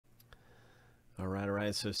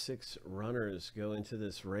right, so 6 runners go into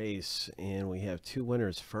this race, and we have 2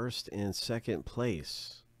 winners, first and second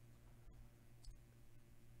place.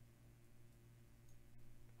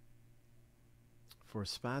 For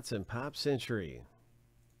spots in Pop Century,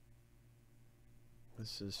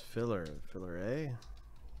 this is filler A.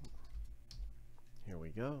 Here we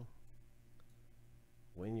go.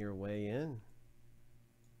 Win your way in.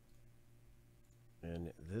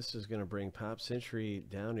 And this is going to bring Pop Century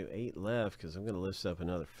down to 8 left, because I'm going to list up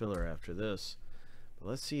another filler after this. But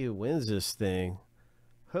let's see who wins this thing.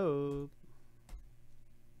 Hope.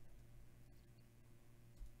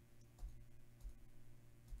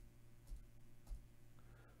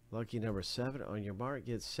 Lucky number 7. On your mark,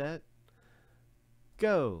 get set,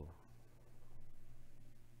 go.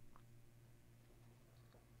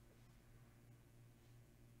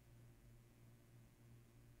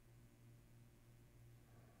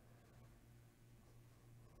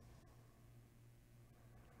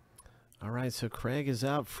 All right, so Craig is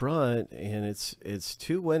out front, and it's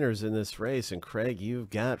 2 winners in this race. And Craig,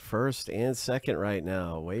 you've got first and second right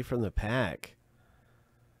now, away from the pack.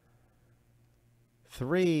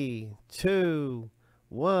 3, 2,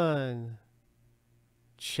 1.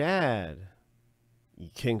 Chad,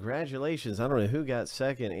 congratulations. I don't know who got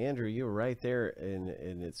second. Andrew, you were right there, and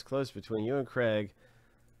it's close between you and Craig.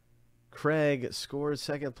 Craig scores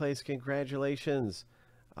second place. Congratulations.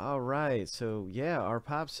 All right, so yeah, our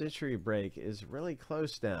Pop Century break is really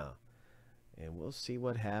close now, and we'll see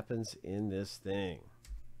what happens in this thing.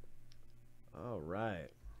 All right.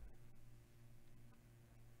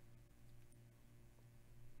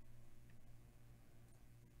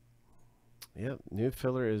 Yep, new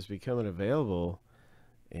filler is becoming available,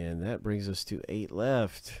 and that brings us to 8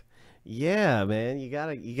 left. Yeah, man, you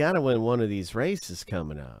gotta win one of these races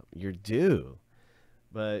coming up. You're due,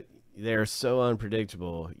 but they're so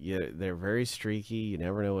unpredictable. They're very streaky. You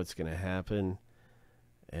never know what's going to happen.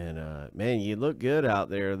 And man, you look good out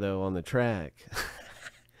there though on the track.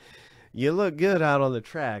 You look good out on the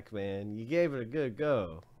track, man. You gave it a good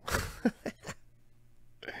go.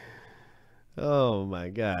 Oh my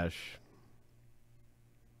gosh.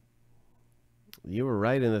 You were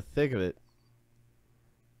right in the thick of it.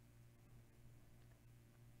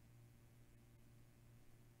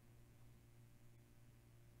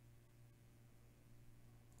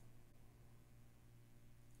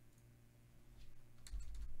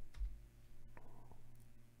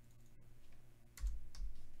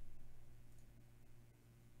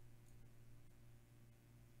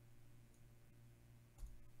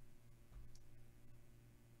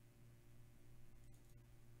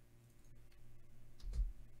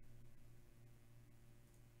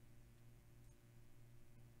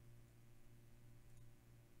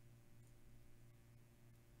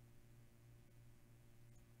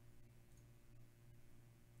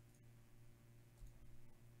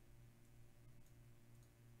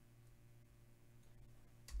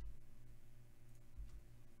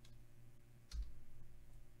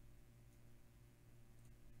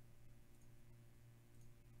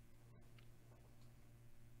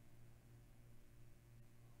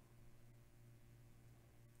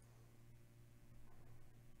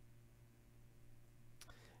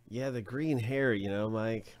 Yeah, the green hair, you know,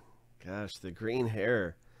 Mike. Gosh, the green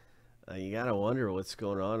hair. You gotta wonder what's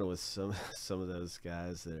going on with some of those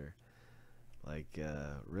guys that are like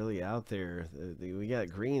really out there. We got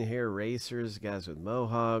green hair racers, guys with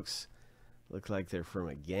mohawks. Look like they're from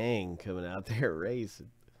a gang coming out there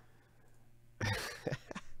racing.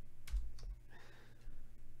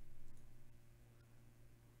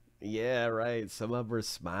 Yeah, right. Some of them are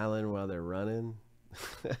smiling while they're running.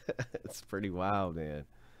 It's pretty wild, man.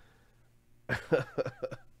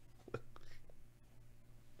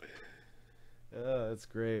 Oh, that's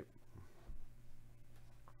great.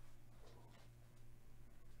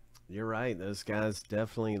 You're right. Those guys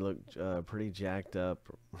definitely look pretty jacked up.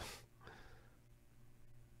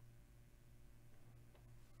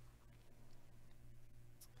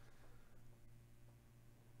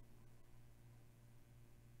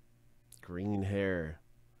 Green hair.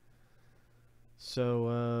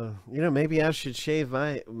 So, you know, maybe I should shave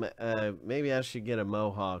maybe I should get a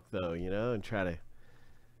mohawk though, you know, and try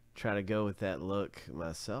to go with that look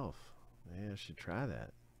myself. Maybe I should try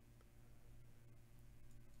that.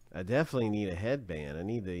 I definitely need a headband. I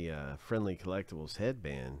need the Friendly Collectibles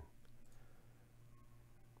headband.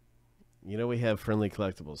 You know, we have Friendly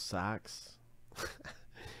Collectibles socks.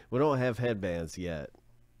 We don't have headbands yet.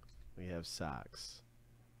 We have socks.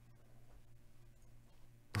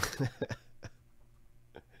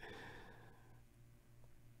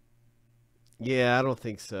 Yeah, I don't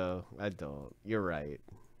think so. I don't. You're right.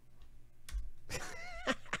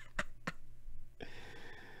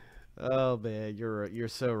 Oh man, you're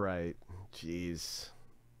so right. Jeez.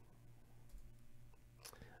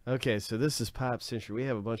 Okay, so this is Pop Century. We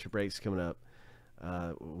have a bunch of breaks coming up.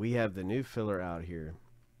 We have the new filler out here,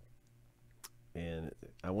 and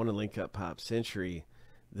I want to link up Pop Century.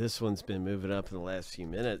 This one's been moving up in the last few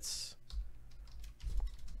minutes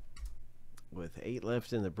with 8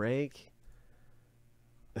 left in the break.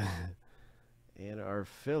 And our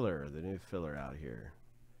filler, the new filler out here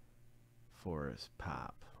for us,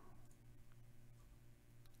 Pop.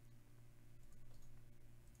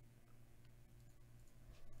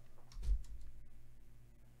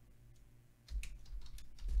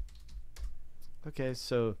 Okay,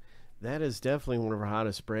 so that is definitely one of our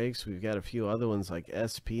hottest breaks. We've got a few other ones like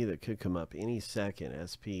SP that could come up any second.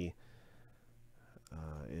 SP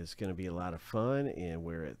is going to be a lot of fun, and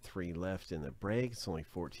we're at 3 left in the break. It's only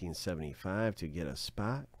 $14.75 to get a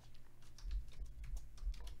spot.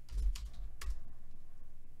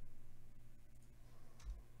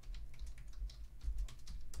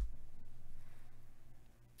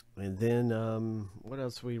 And then what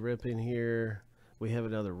else are we ripping here? We have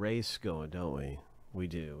another race going, don't we? We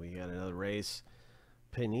do. We got another race.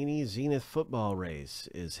 Panini Zenith football race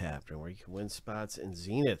is happening where you can win spots in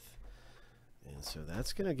Zenith. And so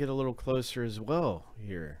that's going to get a little closer as well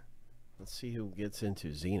here. Let's see who gets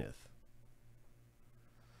into Zenith.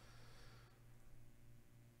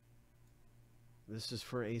 This is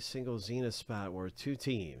for a single Zenith spot where 2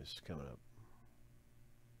 teams coming up.